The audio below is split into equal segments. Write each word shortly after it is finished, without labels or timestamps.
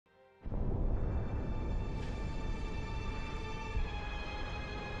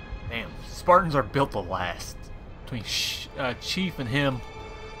Spartans are built to last. Between Chief and him,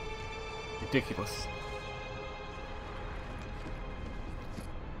 ridiculous.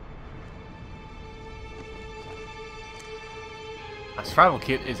 My survival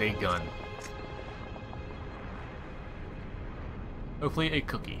kit is a gun. Hopefully a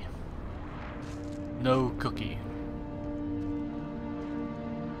cookie. No cookie.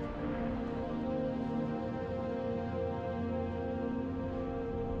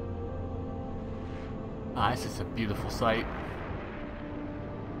 Ah, this is a beautiful sight.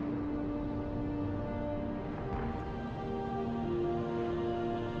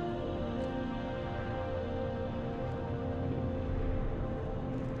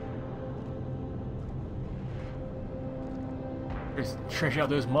 Just stretch out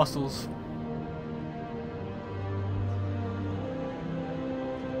those muscles.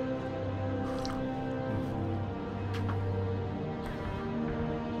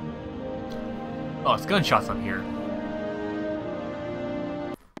 Oh, it's gunshots on here.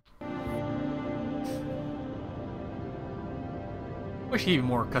 Wish even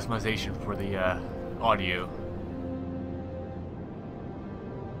more customization for the audio.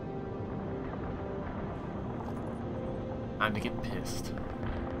 Time to get pissed.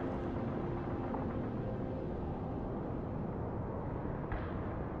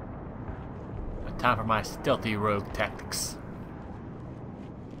 Time for my stealthy rogue tactics.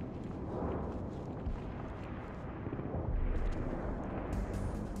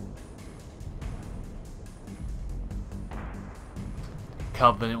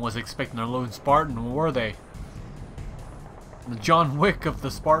 Covenant was expecting a lone Spartan, were they? The John Wick of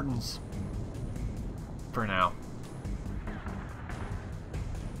the Spartans. For now.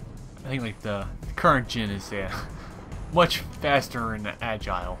 I think like the current gen is much faster and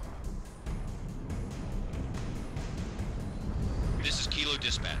agile. This is Kilo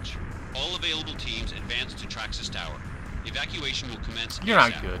Dispatch. All available teams advance to Traxxas Tower. Evacuation will commence. You're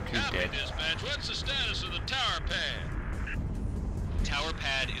not good. You're Copy, dead. Dispatch. What's the status of the tower pad? Tower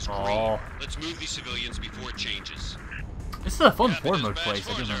pad is green. Oh. Let's move these civilians before it changes. This is a fun Copy, board mode Dispatch. place.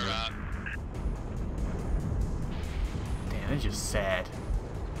 I Forces remember. are out. Damn, it's just sad.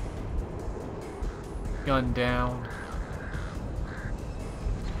 Gun down.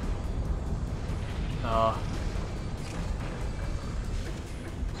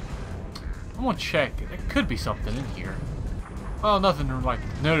 I'm gonna check. There could be something in here. Well, nothing like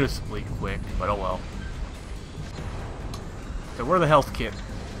noticeably quick, but oh well. So where's the health kit?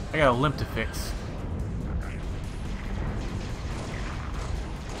 I got a limp to fix.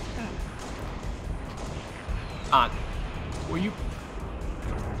 Will you?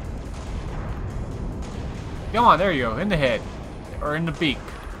 Come on, there you go. In the head. Or in the beak.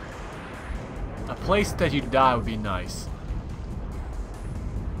 A place that you die would be nice.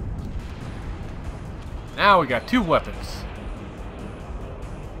 Now we got 2 weapons.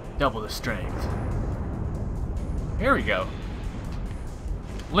 Double the strength. Here we go.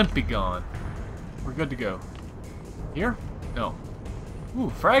 Limpy gone. We're good to go. Here? No.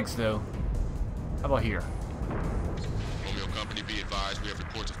 Ooh, frags though. How about here? Romeo Company, be advised, we have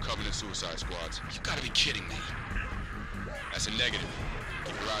reports of Covenant suicide squads. You gotta be kidding me. That's a negative.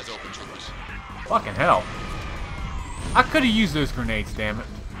 Keep your eyes open, troopers. Fucking hell. I could have used those grenades, damn it.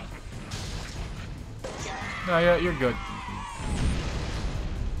 No, yeah, you're good.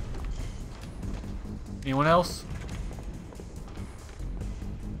 Anyone else?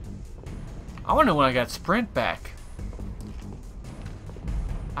 I wonder when I got sprint back.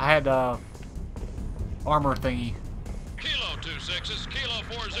 I had armor thingy. Kilo 26s, Kilo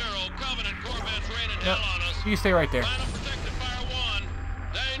 40, Covenant Corvettes raining Yep. hell on us. You stay right there. Line of protected fire 1.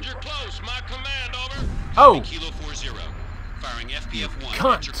 Danger close. My command, over. Oh! Kilo 40. Firing FPF 1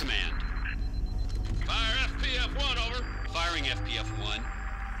 Cunt. at your command. Fire FPF 1, over. Firing FPF 1.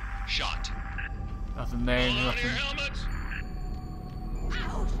 Shot. Nothing there, Hold on to nothing. your helmets.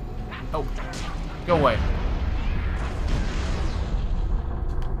 Oh, go away.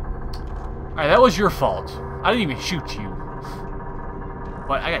 Alright, that was your fault. I didn't even shoot you.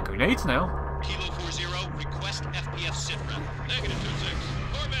 But I got grenades now. Kilo 40. Request FPF sitrep. Negative 26.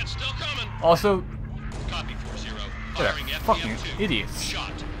 Corvette's still coming. Also, Copy 40. they're Firing fucking FPF 2. idiots.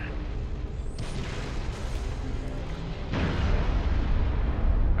 Shot.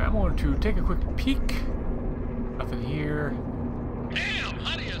 I'm going to take a quick peek. Nothing here. Damn,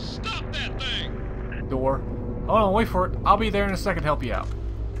 how do you stop that thing? Door. Hold on, wait for it. I'll be there in a second to help you out.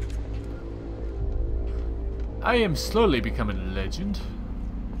 I am slowly becoming a legend.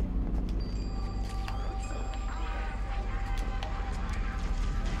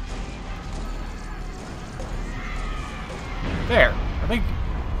 There. I think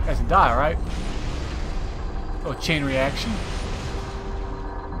Doesn't die, right? Oh, chain reaction.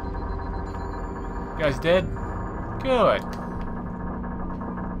 You guys dead? Good.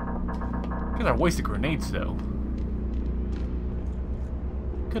 Guys are wasted grenades though.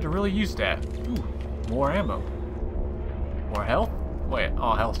 Could have really used that. Ooh, more ammo. More health? Wait,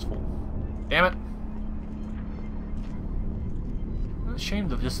 oh, health's full. Damn it. It's a shame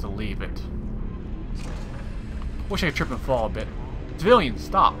just to leave it. Wish I could trip and fall a bit. Civilians,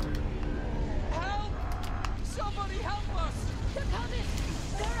 stop. Help! Somebody help us! They're coming!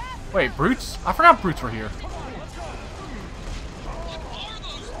 They're after Wait, brutes? I forgot brutes were here. What are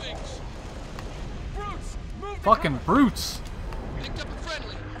those things? Brutes! Move to Fucking cover! brutes. Picked up a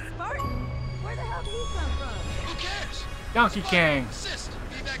friendly. A Spartan? Where the hell did he come from? Who cares? Donkey Kang. Assist.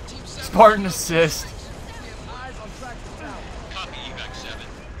 Evac Team 7. Spartan assist. We have eyes on track to tower. Copy evac 7.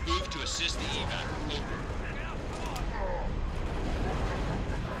 Move to assist the evac. Over.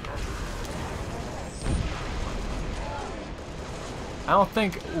 I don't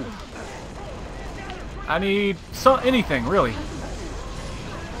think. Ooh. I need anything really.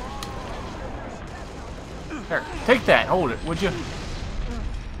 Here, take that. Hold it, would you?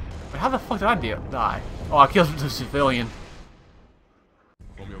 Wait, how the fuck did I die? Oh, I killed the civilian.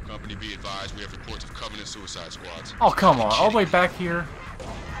 Romeo Company, be advised, we have reports of Covenant suicide squads. Oh, come on, all the way back here.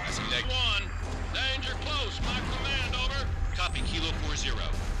 That's a negative. 1. Danger close. My command, over. Copy Kilo 40.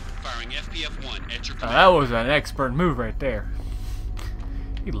 Firing FPF-1 at your command. That was an expert move right there.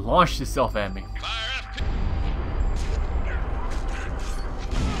 He launched himself at me. Fire FP.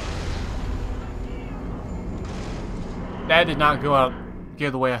 That did not go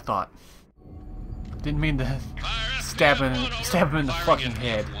the way I thought. Didn't mean to Fire stab FPF-1, him over. in the Firing fucking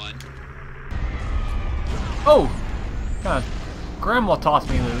head. FPF-1. Oh! God, Grandma tossed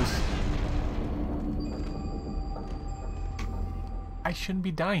me loose. I shouldn't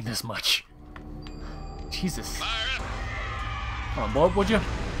be dying this much. Jesus. Fire F. Come on, boy, would you?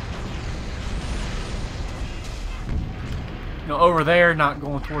 No, over there, not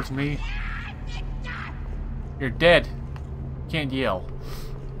going towards me. You're dead. Can't yell.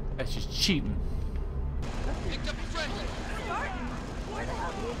 That's just cheating. Picked up a friendly. Spartan? Where the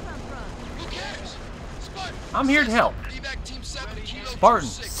hell did he come from? Who cares? Spartan. I'm here to help. Evac Team 7, Kilo Spartan,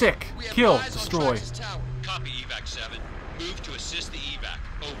 26. sick, We have kill, eyes on destroy. Traxxas Tower. Copy evac 7. Move to assist the evac.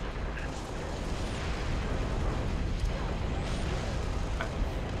 Over.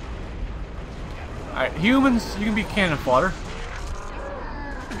 Alright, humans, you can be cannon fodder.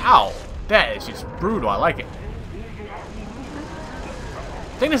 Ow! That is just brutal, I like it.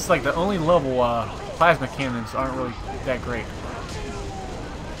 I think this is like the only level plasma cannons aren't really that great.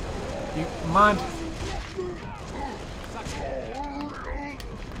 You mind?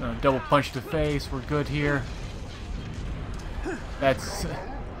 Double punch to the face, we're good here. That's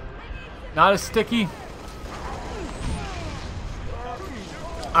not as sticky.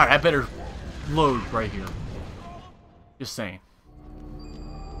 Alright, I better load right here. Just saying.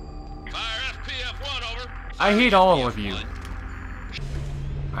 Fire FPF-1, over. I hate all of you.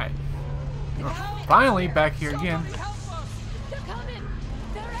 Alright. Finally back here again. Somebody help us! They're coming!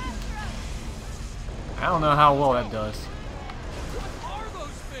 They're after us! I don't know how well that does. What are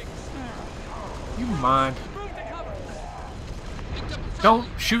those things? You mind? Move to cover! Picked up a friendly. Don't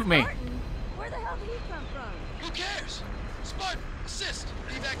shoot me. Spartan? Where the hell did he come from? Who cares? Spartan, assist.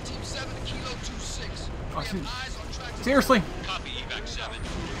 Evac Team 7, Kilo 26. Oh, We have eyes on Traxxas. Seriously? Copy evac 7.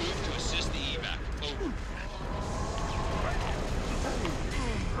 Move to assist the evac. Over.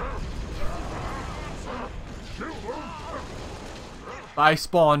 I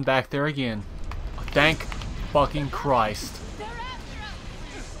spawned back there again. Thank fucking Christ. They're after us!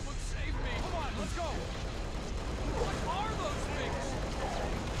 Please, someone save me! Come on, let's go! What are those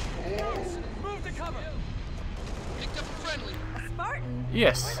things? Move to cover! Picked up a friendly. A Spartan? Where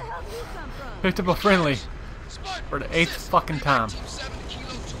Yes. the hell did he come from? Picked up a friendly Spartan, for the 8th assist. fucking time. Team 7, Kilo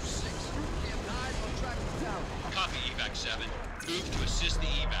 26. We have eyes on Traxxas Tower. Copy evac 7. Move to assist the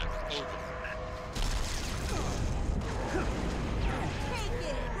evac. Over.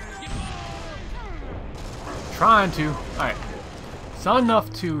 Trying to. Alright. It's not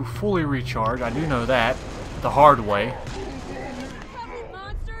enough to fully recharge. I do know that. The hard way. Covenant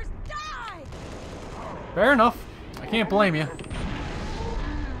monsters, die! Fair enough. I can't blame you.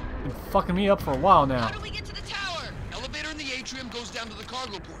 Been fucking me up for a while now. How do we get to the tower? Elevator in the atrium goes down to the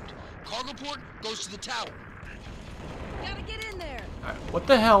cargo port. Cargo port goes to the tower. Gotta get in there! Alright, what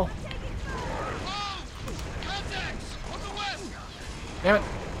the hell? Whoa! Contacts! On the west! Damn it.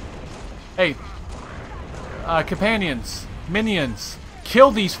 Hey. Companions. Minions.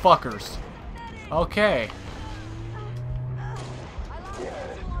 Kill these fuckers. Okay. I lost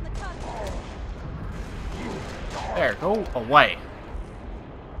signal on the There, go away.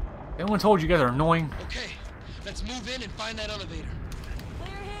 Anyone told you guys are annoying? Okay, let's move in and find that elevator.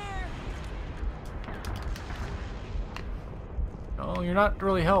 Clear here. Oh, you're not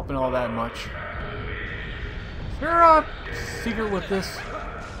really helping all that much. Is there a secret with this?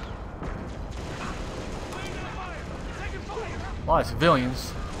 A lot of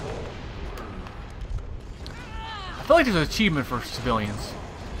civilians. I feel like there's an achievement for civilians.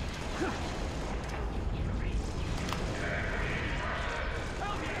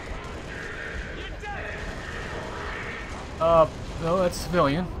 No, that's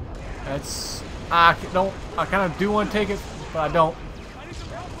civilian. That's... I kind of do want to take it, but I don't.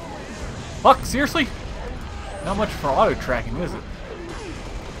 Fuck, seriously? Not much for auto tracking, is it?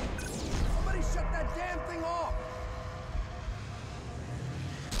 Somebody shut that damn thing off!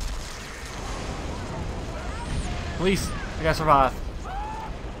 Police, I gotta survive.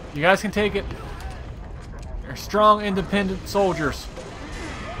 You guys can take it. You're strong, independent soldiers.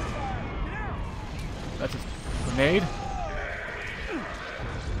 That's a grenade.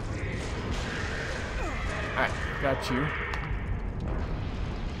 Alright, got you.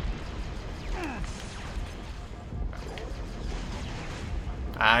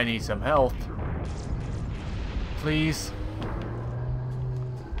 I need some health. Please.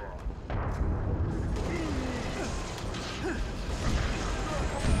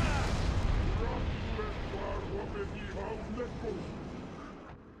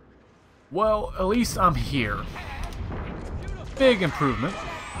 Well, at least I'm here. Big improvement.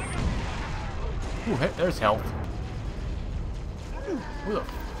 Ooh, hey, there's health. Who the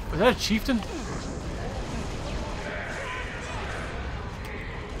is that a chieftain?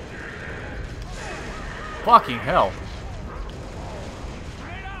 Fucking hell.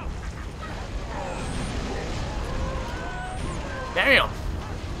 Damn.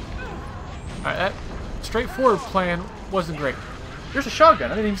 Alright, that straightforward plan wasn't great. There's a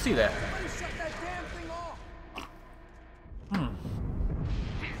shotgun. I didn't even see that. Somebody shut that damn thing off!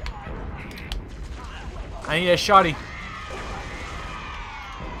 I need a shotty.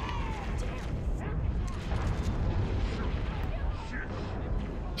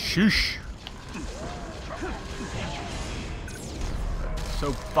 Shoosh.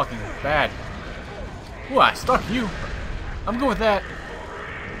 So fucking bad. Ooh, I stuck you. I'm going with that.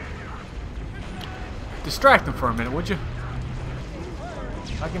 Distract him for a minute, would you?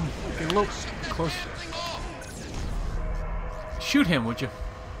 I can get a little close. Shoot him, would you?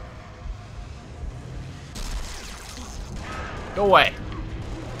 Go away.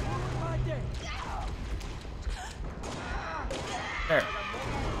 There.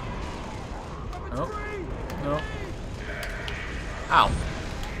 No. No. Ow.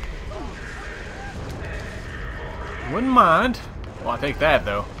 Wouldn't mind. Well, I'll take that,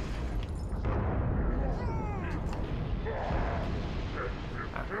 though.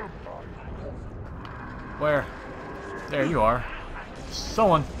 Where? There you are.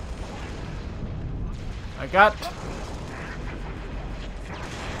 Someone. I got...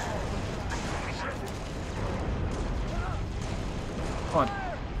 Come on.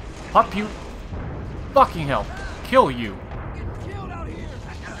 Pop you. Fucking hell. Kill you. Killed out here!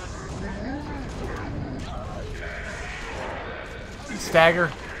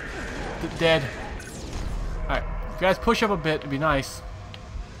 Stagger. Dead. Alright. If you guys push up a bit, it'd be nice.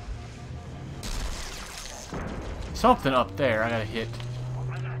 Something up there I gotta hit.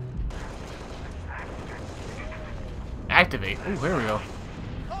 Activate. Ooh, here we go.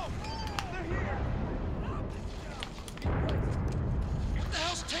 What the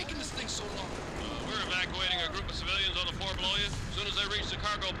hell's taking this thing so long? We're evacuating a group of civilians on the floor below you. As soon as they reach the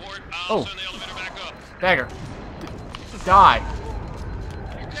cargo port, I'll Oh. send the elevator back up. Dagger. Die.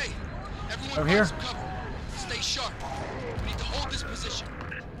 Okay, everyone Over find here? some cover. Stay sharp. We need to hold this position.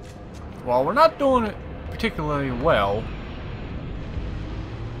 Well, we're not doing it particularly well.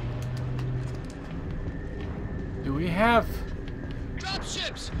 Do we have Drop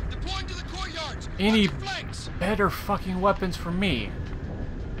ships! Deploying to the courtyards! any Watch your flanks! better fucking weapons for me?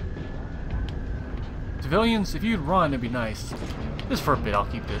 Civilians, if you'd run, it'd be nice. Just for a bit, I'll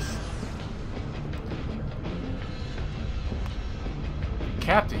keep this.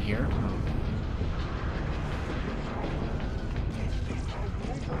 Captain here.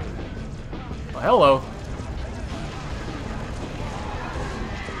 Well, hello.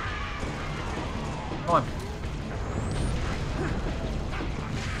 Come on.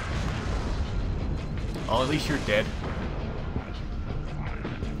 Oh, at least you're dead.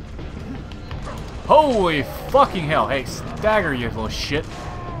 Holy fucking hell. Hey, stagger, you little shit.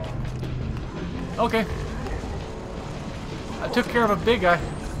 Okay. I took care of a big guy.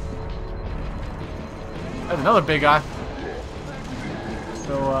 That's another big guy.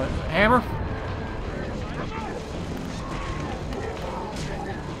 So, hammer.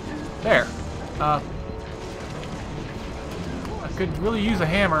 There. I could really use a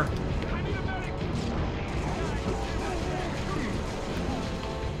hammer.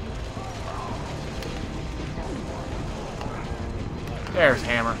 There's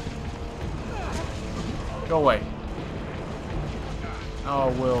hammer. Go away.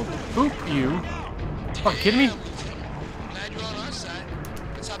 Oh, we'll boop you. Fucking kidding me? Glad you're on our side.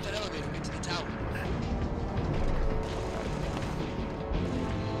 Let's hop that elevator and get to the tower.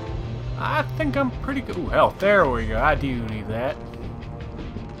 I think I'm pretty good. Ooh, health. There we go. I do need that.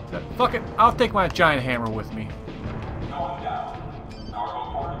 So, fuck it. I'll take my giant hammer with me.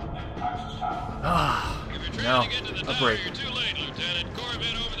 Ah, no. A break. You're too late, Lieutenant.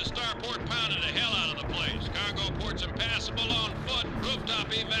 Corvette over the starport pounded the hell out of the place. Cargo port's impassable on foot.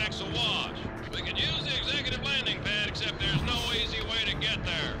 Rooftop evacs awash. We could use the executive landing pad, except there's no easy way to get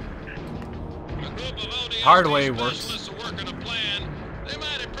there. A group of ODST Hard way works. specialists are working a plan. They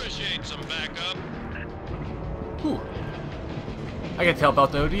might appreciate some backup. Whew. I can tell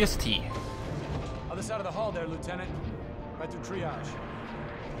about the ODST. Other side of the hall there, Lieutenant. Right through triage.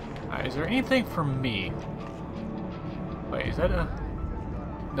 Alright, is there anything for me? Wait, is that a...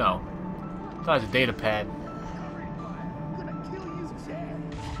 No. I thought it was a data pad.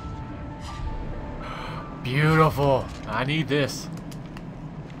 Beautiful. I need this.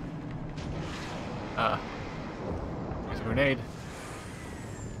 There's a grenade.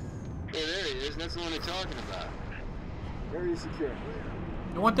 Hey, there he is. That's the one they're talking about. Area secure.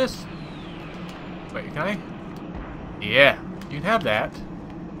 You want this? Wait, can I? Yeah, you can have that.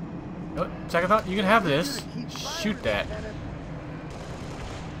 No, second thought, you can have this. Shoot that.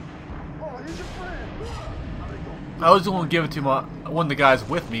 I was going to give it to one of the guys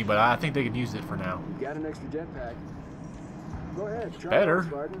with me, but I think they can use it for now. You got an extra jetpack. Go ahead. Try Better. it,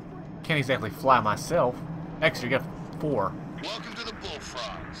 Spartan. Can't exactly fly myself. Extra, you got 4. Welcome to the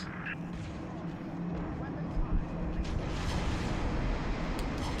Bullfrogs.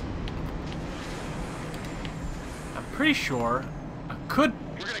 I'm pretty sure I could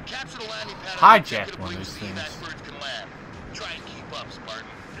We're gonna capture the landing pad. hijack one of those things. Can land. Try and keep up, Spartan.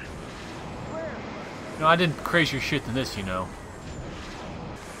 No, I did crazier shit than this, you know.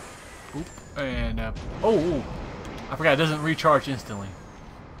 Oop, and, oh, I forgot, it doesn't recharge instantly.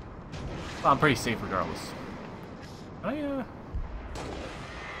 Well, I'm pretty safe regardless. I,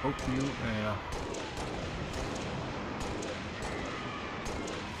 hope you, yeah.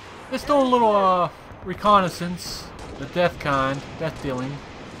 Just doing a little, reconnaissance. The death kind, death dealing.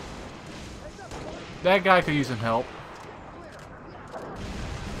 That guy could use some help.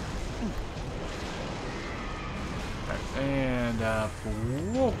 And,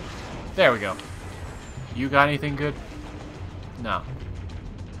 whoa. There we go. You got anything good? No.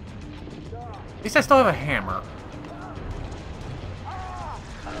 At least I still have a hammer.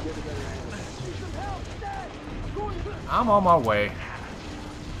 I'm on my way.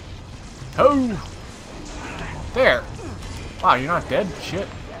 Oh! There! Wow, you're not dead? Shit.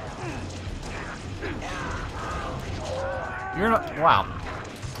 You're not... Wow.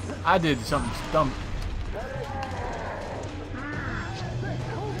 I did something dumb.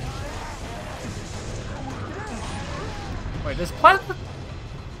 Wait, this plasma...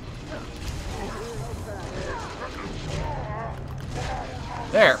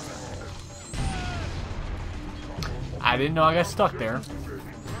 There. I didn't know I got stuck there.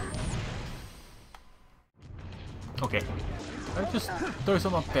 Okay. Let's just throw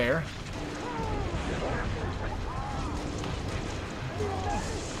some up there.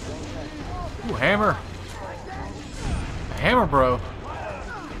 Ooh, hammer. A hammer, bro.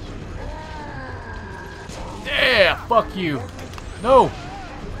 Yeah, fuck you. No.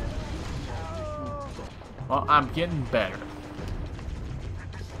 Well, I'm getting better.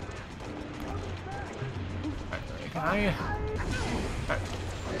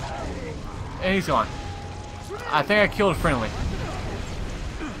 And he's gone. I think I killed a friendly.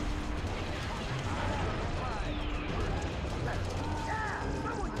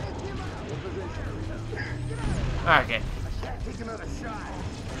 Okay. Take another shot.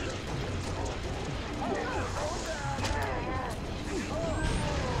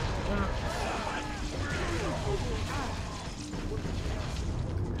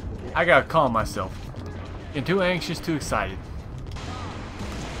 I gotta calm myself. Getting too anxious, too excited.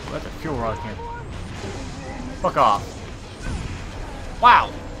 Let the fuel rod here. Fuck off.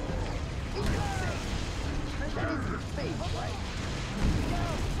 Wow.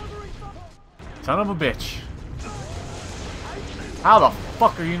 Son of a bitch. How the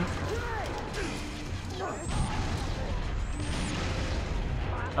fuck are you...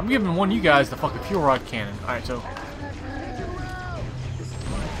 I'm giving one of you guys the fucking fuel rod cannon. Alright, so...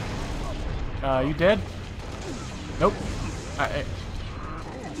 you dead? Nope. Alright,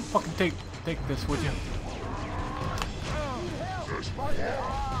 fucking take this, would you?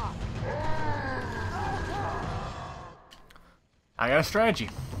 I got a strategy.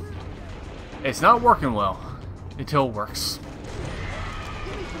 It's not working well until it works.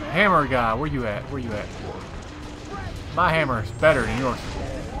 Hammer guy, where you at? Where you at? My hammer is better than yours.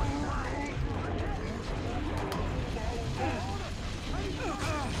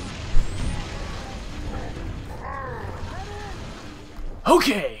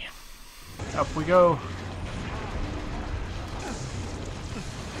 Okay. Up we go.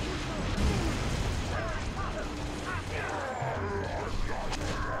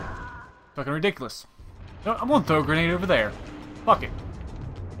 Fucking ridiculous. No, I'm gonna throw a grenade over there. Fuck it.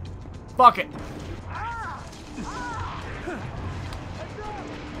 Fuck it.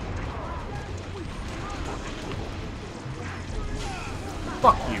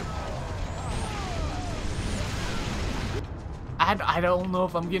 Fuck you. I don't know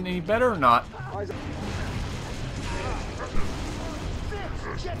if I'm getting any better or not.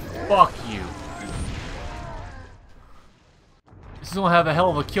 Fuck you. This is gonna have a hell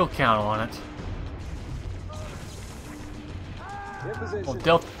of a kill count on it. Well,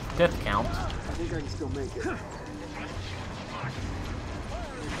 death count. I think I can still make it.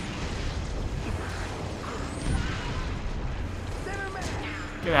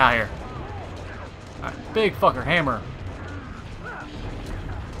 Get out of here. Alright, big fucker, hammer.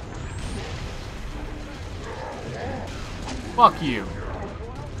 Fuck you.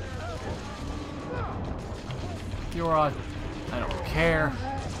 You're on. I don't care.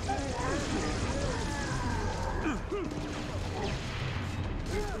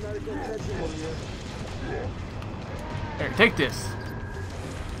 Here, take this.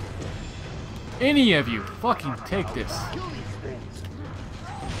 Any of you, fucking take this.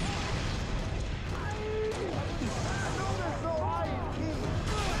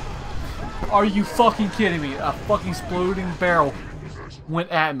 Are you fucking kidding me? A fucking exploding barrel went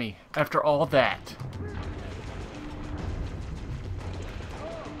at me after all that.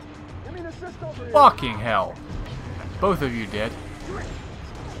 Fucking hell. Both of you dead.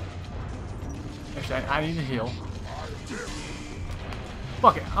 Actually, I need to heal.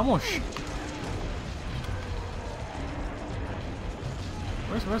 Fuck it, I'm gonna shoot.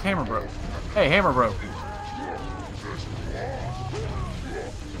 Where's Hammer Bro? Hey, Hammer Bro.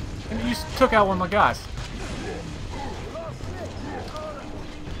 And you just took out one of my guys.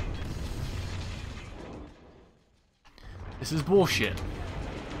 This is bullshit.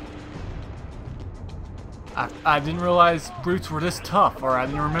 I didn't realize brutes were this tough, or I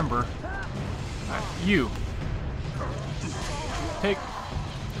didn't remember. Right, you. Take.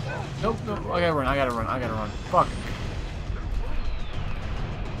 Nope, nope. I gotta run. Fuck.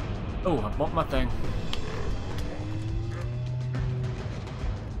 Oh, I bumped my thing.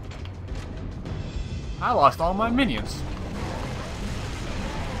 I lost all my minions.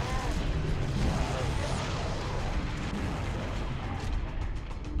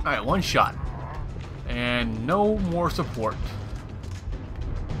 Alright, one shot. And no more support.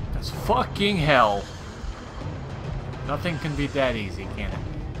 That's fucking hell. Nothing can be that easy, can it?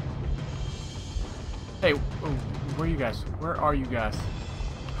 Hey, where are you guys? Where are you guys?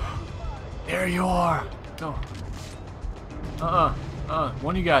 There you are! No.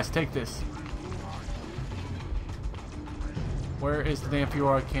 One of you guys, take this. Where is the damn fuel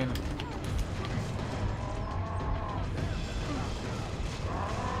rod cannon?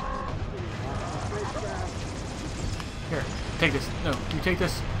 Here, take this. No, you take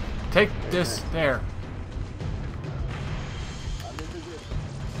this. Take this there.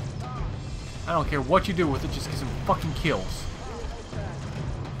 I don't care what you do with it, just get some fucking kills.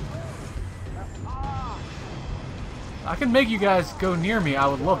 I can make you guys go near me, I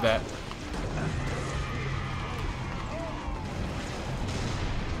would love that.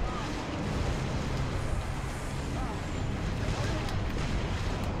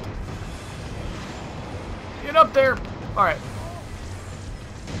 Get up there! Alright.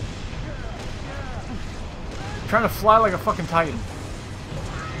 Trying to fly like a fucking titan.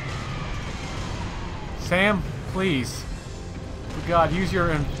 Sam, please. For God, use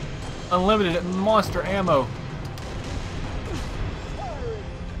your unlimited monster ammo.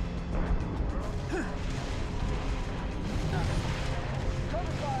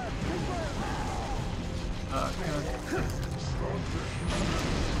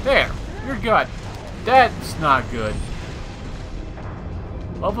 There! You're good. That's not good.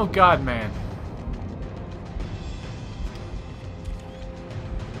 Love of God, man.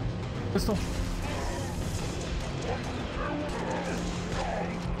 Pistol.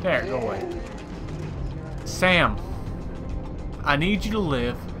 There, go away. Sam, I need you to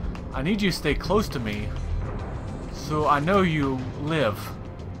live. I need you to stay close to me, so I know you live.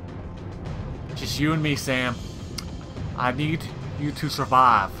 Just you and me, Sam. I need you to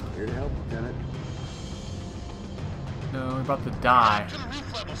survive. Here to help, Lieutenant. No, I'm about to die. To the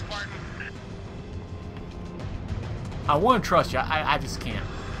roof level, Spartan. I want to trust you. I just can't.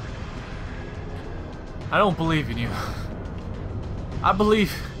 I don't believe in you. I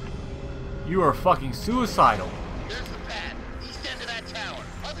believe you are fucking suicidal. There's the pad. East end of that tower.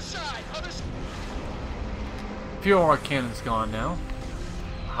 Other side. Other side. Fuel our cannon's gone now.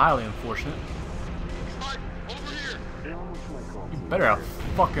 Highly unfortunate. Spartan, over here. They're almost like all You team better have a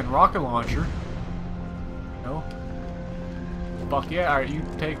fucking rocket launcher. No. Fuck yeah, alright, you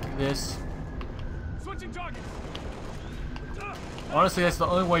take this. Switching targets. Honestly, that's the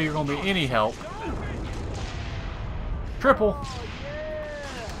only way you're gonna be any help. Triple. Nice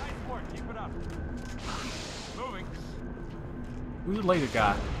work. Keep it up. Moving. Who's the later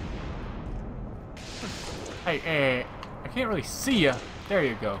guy? Hey, I can't really see ya. There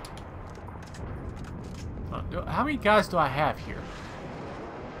you go. How many guys do I have here?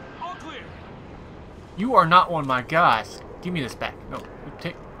 All clear. You are not one of my guys. Give me this back. No, you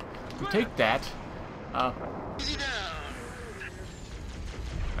take that. Easy down.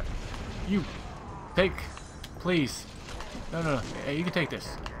 You take, please. No. Hey, you can take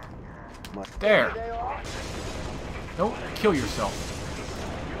this. There. Don't kill yourself.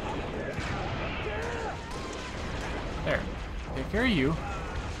 There. Take care of you.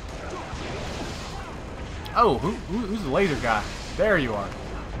 Oh, who's the laser guy? There you are.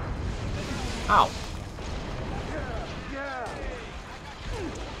 Ow.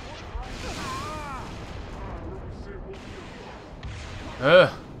 Ugh.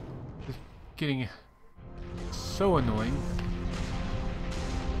 This is getting so annoying.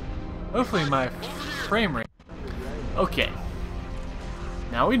 Hopefully my frame rate. Okay.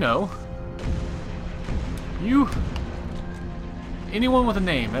 Now we know. You. Anyone with a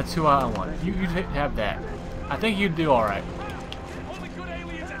name, that's who I want. You have that. I think you'd do alright. Only good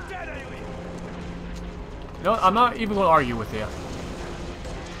aliens are dead aliens. No, I'm not even going to argue with you.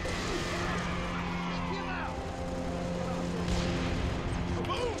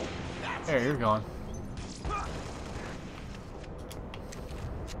 There, you're gone.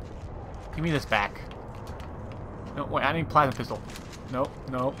 Give me this back. No, wait, I need plasma pistol. Nope.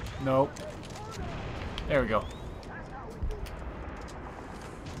 There we go.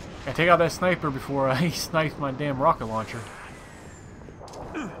 I take out that sniper before he snipes my damn rocket launcher.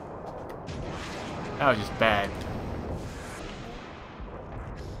 That was just bad.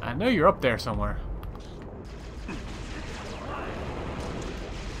 I know you're up there somewhere.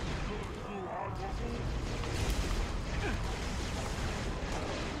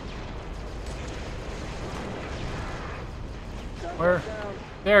 Where?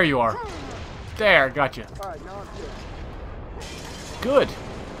 There you are. There, gotcha. Good.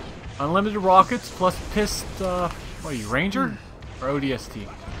 Unlimited rockets plus pissed, what are you, Ranger? Or ODST?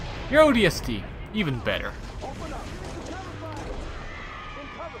 You're ODST. Even better.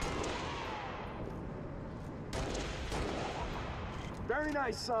 Very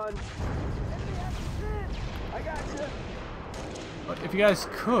nice, son. I got you. But if you guys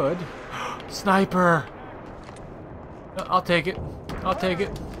could... Sniper! No, I'll take it. I'll take it.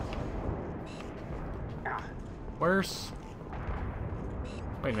 Where's...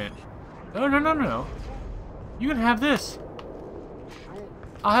 Wait a minute. No. You can have this.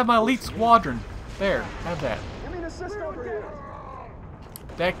 I'll have my elite squadron. There, have that. Give me an assist over here.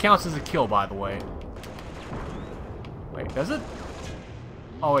 That counts as a kill, by the way. Wait, does it?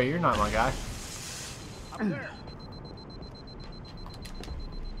 Oh wait, you're not my guy.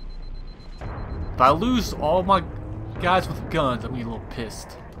 If I lose all my guys with guns, I'm getting a little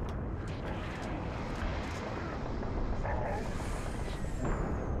pissed.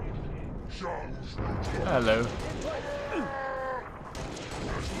 Hello.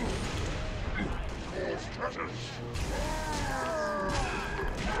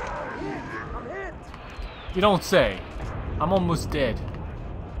 You don't say. I'm almost dead.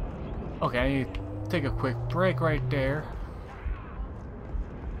 Okay, I need to take a quick break right there.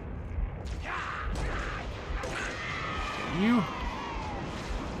 You.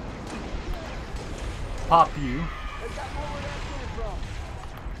 Pop you.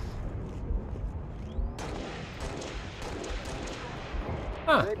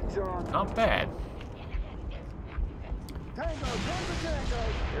 Huh. Not bad.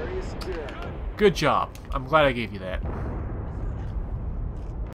 Good job. I'm glad I gave you that.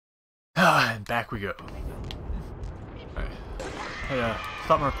 And back we go. Alright. Had to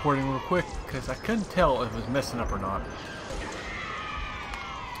stop my recording real quick because I couldn't tell if it was messing up or not.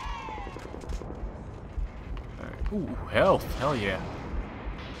 Alright. Ooh, health. Hell yeah.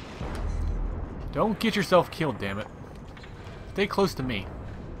 Don't get yourself killed, damn it. Stay close to me.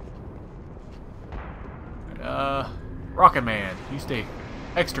 Rocket Man, you stay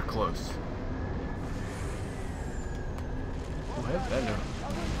extra close. Ooh, how's that doing?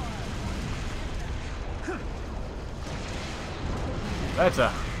 That's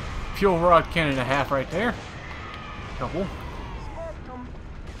a fuel rod cannon and a half right there. Couple.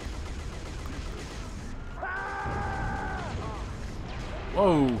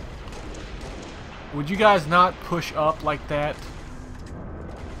 Whoa. Would you guys not push up like that?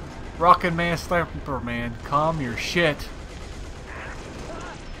 Rocket Man, Sniper Man, calm your shit.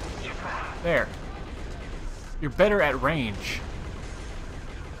 There. You're better at range.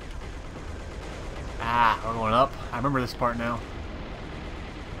 Ah, we're going up. I remember this part now.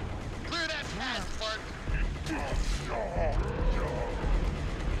 Clear that path, Bart.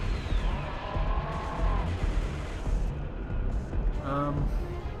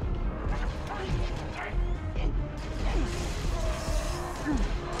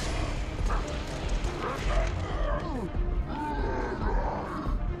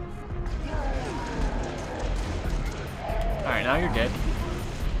 Alright, now you're dead.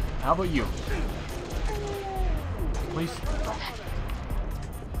 How about you? Please?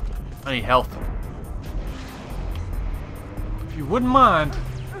 I need health. If you wouldn't mind,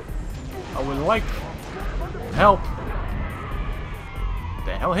 I would like help. What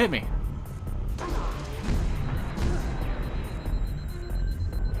the hell hit me?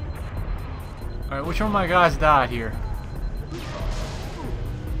 Alright, which one of my guys died here?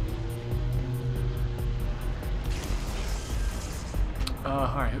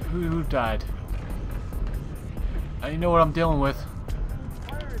 Alright, who died? I know what I'm dealing with.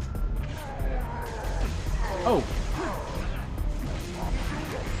 Oh!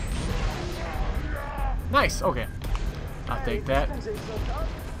 Nice, okay. I'll take that.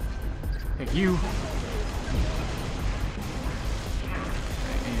 Take you.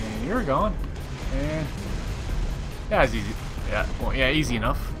 And you're gone. And that's easy. Yeah, well, yeah, easy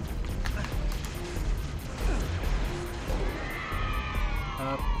enough.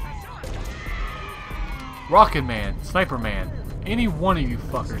 Rocket Man, Sniper Man, any one of you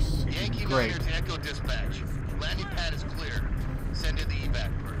fuckers. Yankee Great. Niner to Echo Dispatch. Landing pad is clear. Send in the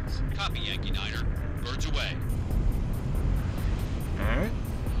evac birds. Copy, Yankee Niner. Birds away. Alright.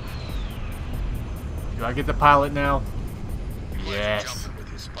 Do I get the pilot now? Pleasure Yes. jumping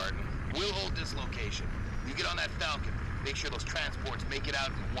with you, Spartan. We'll hold this location. You get on that Falcon. Make sure those transports make it out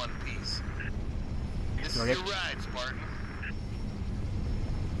in one piece. This Do I is get- your ride, Spartan.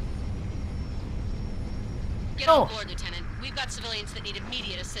 Get Oh. on board, Lieutenant. We've got civilians that need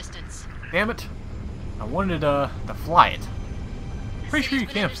immediate assistance. Damn it. I wanted to fly it. Pretty sure you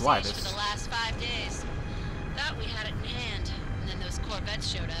City's been can't fly under siege this. for the last 5 days. Thought we had it in hand, and then those Corvettes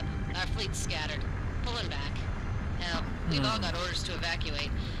showed up. Our fleet's scattered. Pulling back. Hell, we've all got orders to evacuate.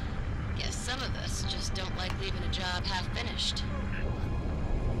 Guess some of us just don't like leaving a job half finished.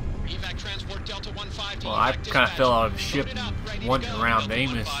 Evac transport Delta 15 to Well, I evac kind of dispatch. fell out of the ship Loaded up, ready to wandering go. around Delta 15,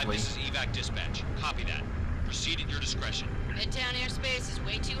 aimlessly. This is evac dispatch. Copy that. Proceed at your discretion. Midtown airspace is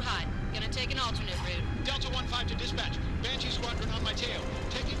way too hot. Gonna take an alternate route. Delta 15 to dispatch. Banshee squadron on my tail.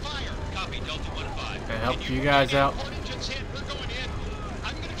 Taking fire. Copy, Delta 15. Can I help Can you guys bring in out? port engines hit? We're going in.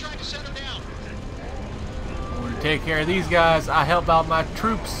 I'm gonna try to set her down. I'm gonna take care of these guys. I help out my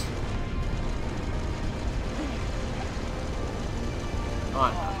troops. Come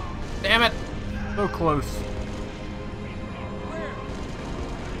on. Damn it. So close.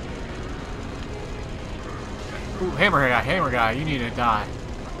 Ooh, hammer guy, you need to die.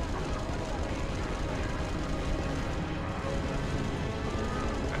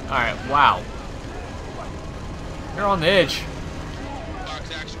 Alright, wow. You're on the edge. Fox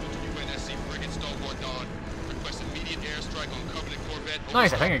Actual to UNSC frigate Stonewall Dawn. Request immediate airstrike on Covenant Corvette.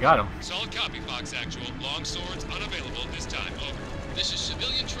 Nice, I think I got him. Solid copy, Fox Actual. Long swords unavailable this time. Over. This is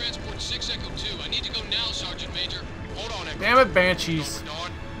civilian transport 6 Echo 2. I need to go now, Sergeant Major. Hold on, Echo. Damn it, Banshees.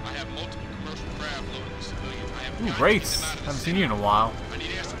 Dawn, I have multiple commercial craft loaded with civilians. I have Ooh, got to Wraiths. get them out of the Haven't city. seen you in a while. I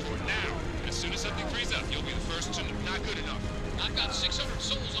need air support now. As soon as something frees up, you'll be the first to know. Not good enough. I've got 600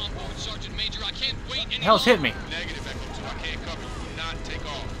 souls on board, Sergeant Major. I can't wait any The hell's hit longer. me? Negative, Echo 2. I can't cover you. Do not take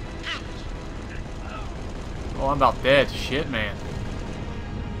off. Oh, I'm about dead. Shit, man.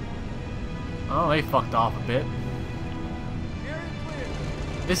 Oh, they fucked off a bit.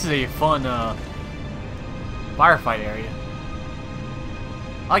 This is a fun firefight area.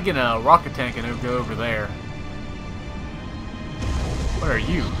 I get a rocket tank and go over there. What are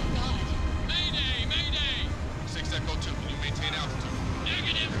you? Mayday! Mayday! 6 Echo 2, can you maintain altitude?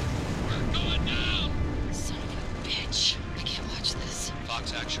 Negative! We're going down! Son of a bitch. I can't watch this.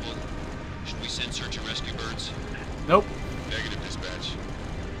 Fox Actual, should we send search and rescue birds? Nope. Negative dispatch.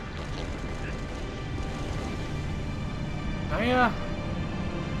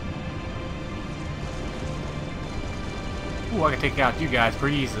 Ooh, I can take out you guys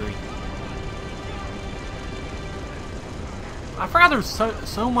pretty easily. I forgot there's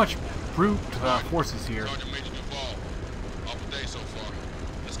so much brute forces here. Sergeant Major Duval. Awful day so far.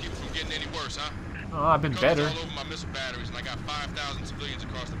 Let's keep it from getting any worse, huh? Oh, I've been Cover's better. all over my missile batteries, and I got 5,000 civilians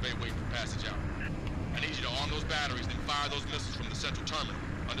across the bay waiting for passage out. I need you to arm those batteries, then fire those missiles from the central terminal.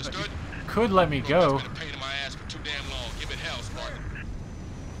 Understood? Could let me go. It's been a pain in my ass for too damn long. Give it hell, Spartan.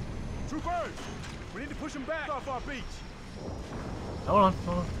 Troopers! We need to push them back off our beach. Hold on,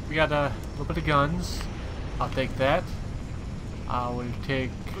 hold on. We got a little bit of guns. I'll take that. I will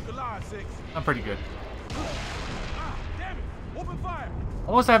take... Look alive, 6. I'm pretty good. Ah, damn it! Open fire!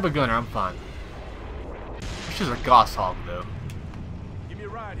 Unless I have a gunner, I'm fine. It's just a Goss Hog, though. Give me a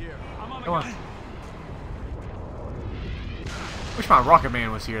ride here. I'm on the Come on. gun. Wish my Rocket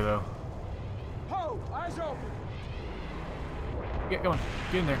Man was here, though. Ho! Eyes open! Get going.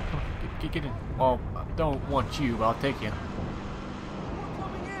 Get in there. Come on. Get in. Well, I don't want you, but I'll take you. We're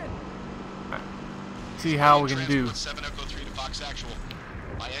coming in! Right. See how we can do. Transport 7 Echo 3 to Fox Actual.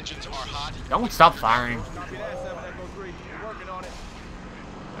 My engines are hot. Don't stop firing. Copy that, 7 Echo 3. We're working on it.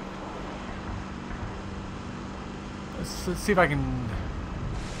 Let's see if I can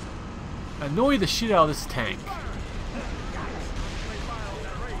annoy the shit out of this tank.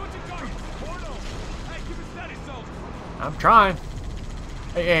 I'm trying.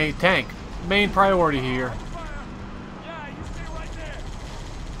 Hey, tank. Main priority here. Yeah, you stay right there.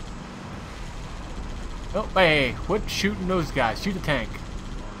 Oh, hey, quit shooting those guys. Shoot the tank.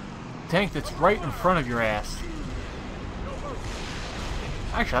 Tank that's right in front of your ass.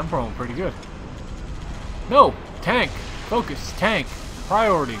 Actually, I'm throwing pretty good. No! Tank! Focus! Tank!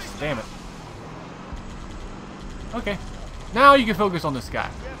 Priorities! Damn it. Okay. Now you can focus on this guy.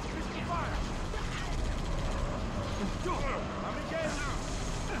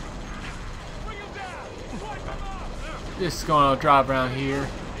 Just gonna drive around here.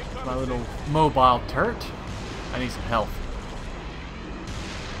 My little mobile turret. I need some health.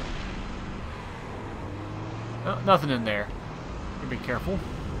 Oh, nothing in there. Be careful.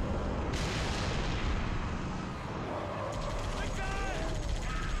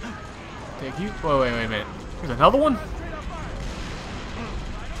 Take you. Whoa, wait a minute. There's another one?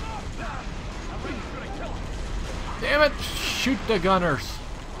 Damn it! Shoot the gunners.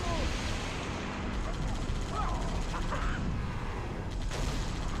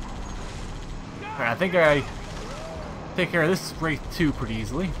 Alright, I think I take care of this Wraith 2 pretty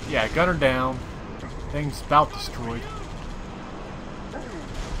easily. Yeah, gunner down. Thing's about destroyed.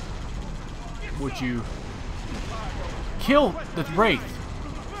 Would you kill the Wraith?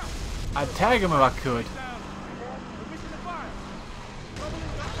 I'd tag him if I could.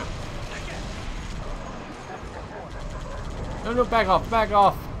 No, back off, back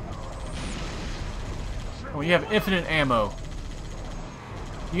off. Oh, you have infinite ammo.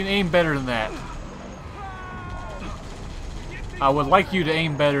 You can aim better than that. I would like you to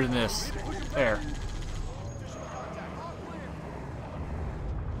aim better than this. There.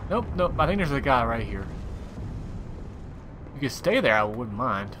 Nope, nope. I think there's a guy right here. You could stay there, I wouldn't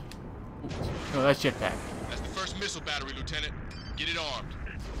mind. Oops. No, that's jetpack. That's the first missile battery, Lieutenant. Get it armed.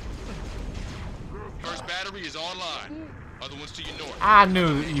 First battery is online. Other ones to your north. I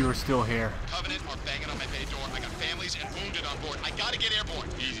knew that you were still here. Covenant are banging on my bay door. I got families and wounded on board. I gotta get airborne.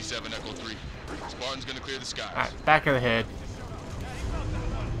 Easy, 7 Echo 3. Spartan's gonna clear the skies. Alright, back of the head.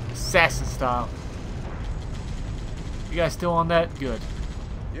 Assassin style. You guys still on that? Good.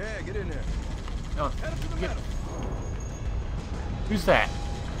 Yeah, get in there. Come on. Head up to the middle. Who's that?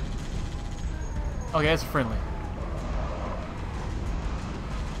 Okay, that's friendly.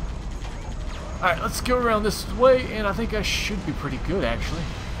 Alright, let's go around this way, and I think I should be pretty good, actually.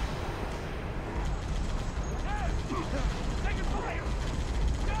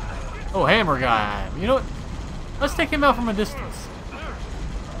 Oh, hammer guy. You know what? Let's take him out from a distance.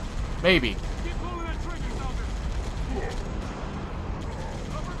 Maybe.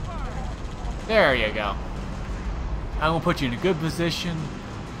 There you go. I'm gonna put you in a good position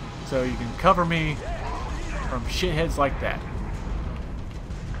so you can cover me from shitheads like that.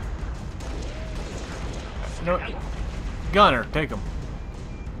 No, gunner, take him.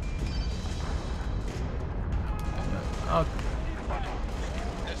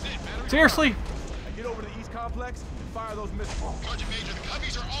 Seriously? Now get over to the east complex and fire those missiles. Sergeant Major, the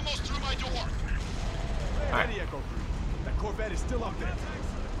Cubbies are almost through my door. Alright. Ready, Echo 3. That Corvette is still up there.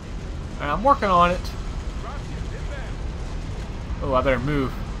 Alright, I'm working on it. Drop ship, inbound. Oh, I better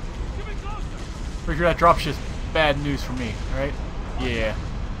move. Get me closer. Pretty sure that dropship's bad news for me, right? Yeah.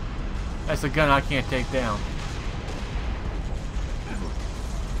 That's a gun I can't take down.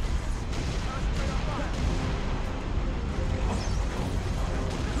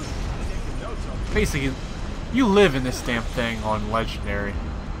 Basically, you live in this damn thing on Legendary.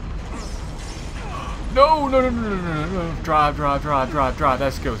 No, no, no, no, no, no, no. Drive, drive, drive, drive, drive.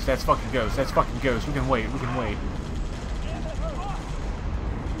 That's Ghost. That's fucking Ghost. That's fucking Ghost. We can wait. We can wait.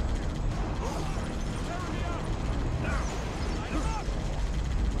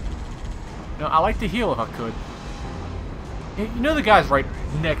 No, I like to heal if I could. You know the guy's right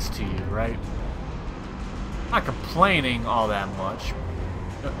next to you, right? Not complaining all that much.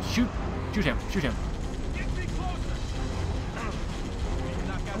 No, shoot. Shoot him. Shoot him.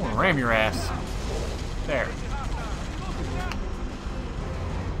 I'm gonna ram your ass. There.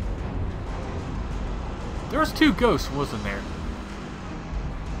 There was 2 ghosts, wasn't there?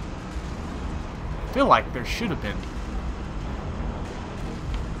 I feel like there should have been.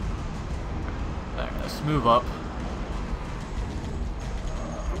 There, let's move up.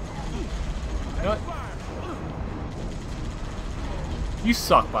 You know what? You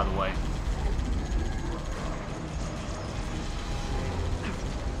suck, by the way.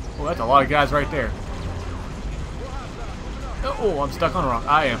 Oh, that's a lot of guys right there. Oh, I'm stuck on a rock.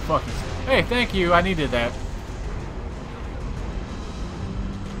 I am fucking... Hey, thank you. I needed that.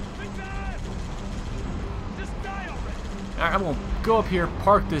 Alright, I'm gonna go up here,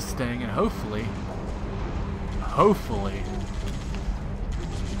 park this thing, and hopefully...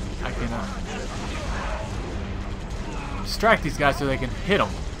 I can distract these guys so they can hit them.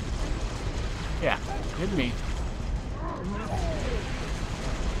 Yeah, hit me.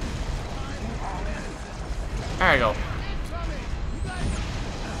 There you go.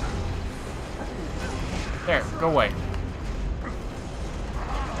 There, go away.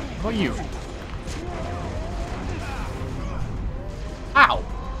 What are you? Ow!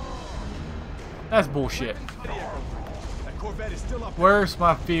 That's bullshit. That Corvette is still up there. Where's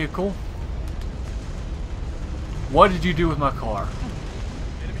my vehicle? What did you do with my car?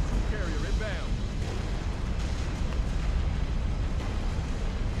 Enemy troop carrier inbound.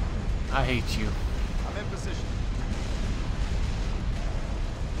 I hate you. I'm in position.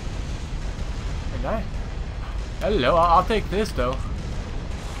 And hello, I'll take this though.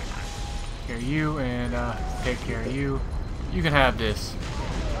 Take care of you and take care of you. You can have this.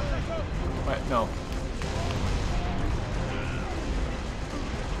 Wait, no.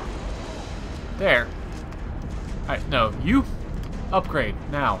 There. Alright, no, you upgrade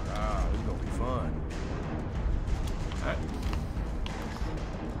now. Ah, this is gonna be fun. Alright.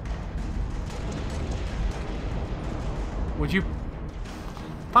 Would you?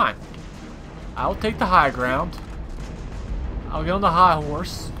 Fine. I'll take the high ground. I'll get on the high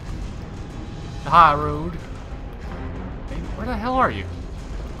horse. The high road. Hey, where the hell are you?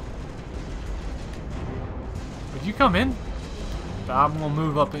 Would you come in? I'm gonna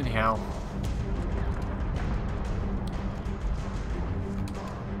move up anyhow.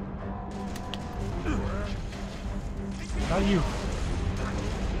 Not you.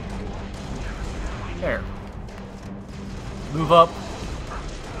 There. Move up.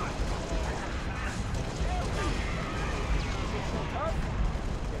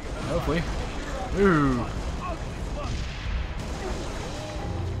 Hopefully. Ooh.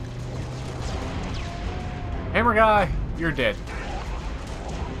 Hammer guy, you're dead.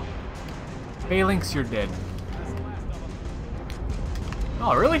 Phalanx, you're dead.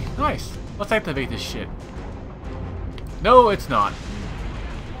 Oh, really? Nice. Let's activate this shit. No, it's not.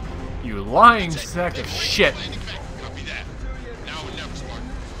 You lying sack of shit. Copy that. Now or never, Spartan.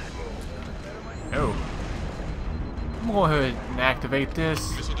 No. I'm gonna go ahead and activate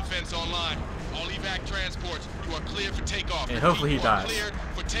this. Missile defense online. All evac transports, you are cleared for takeoff. And hopefully he You are dies. Cleared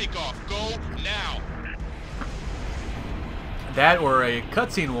for takeoff. Go now. That or a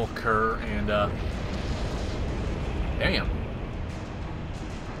cutscene will occur and damn.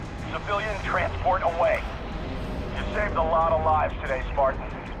 Civilian transport away. You saved a lot of lives today, Spartan.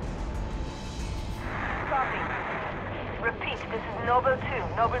 Copy. Repeat, this is Noble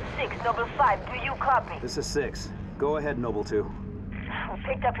 2, Noble 6, Noble 5. Do you copy? This is 6. Go ahead, Noble 2. We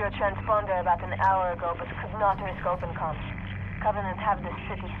picked up your transponder about an hour ago, but could not risk open comms. Covenant have the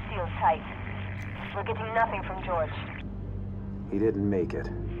city sealed tight. We're getting nothing from George. He didn't make it.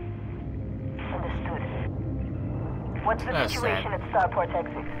 Understood. What's the That's situation sad. at Starport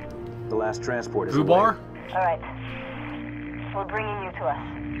Exit? The last transport is Foo away. bar? Alright. We're bringing you to us.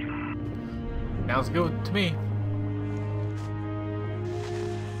 Sounds good to me.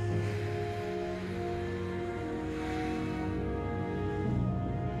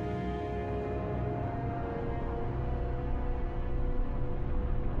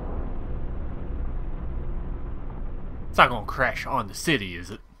 It's not gonna crash on the city, is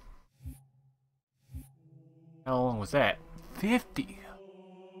it? How long was that?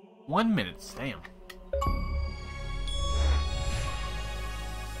 51 minutes, damn.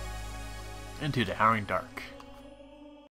 Into the howling dark.